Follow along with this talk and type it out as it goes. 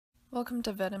Welcome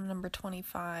to VEDIM number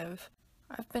 25.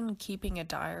 I've been keeping a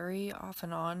diary off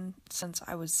and on since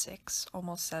I was 6,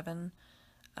 almost 7.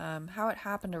 How it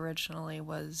happened originally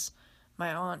was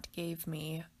my aunt gave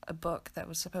me a book that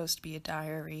was supposed to be a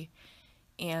diary,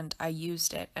 and I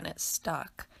used it and it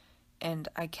stuck, and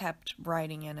I kept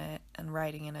writing in it and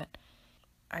writing in it.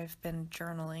 I've been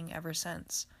journaling ever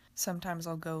since. Sometimes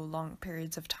I'll go long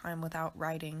periods of time without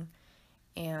writing,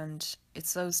 and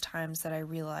it's those times that I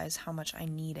realize how much I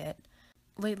need it.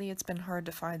 Lately, it's been hard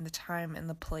to find the time and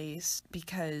the place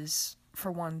because,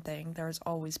 for one thing, there's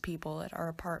always people at our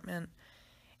apartment,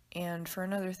 and for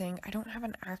another thing, I don't have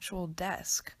an actual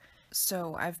desk.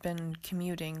 So I've been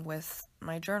commuting with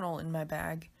my journal in my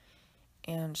bag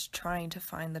and trying to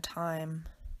find the time,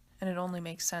 and it only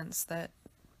makes sense that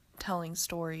telling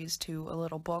stories to a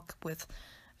little book with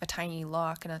a tiny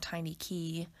lock and a tiny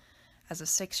key as a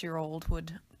 6-year-old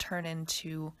would turn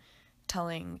into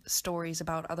telling stories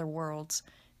about other worlds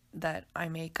that I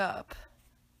make up.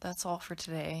 That's all for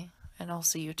today, and I'll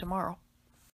see you tomorrow.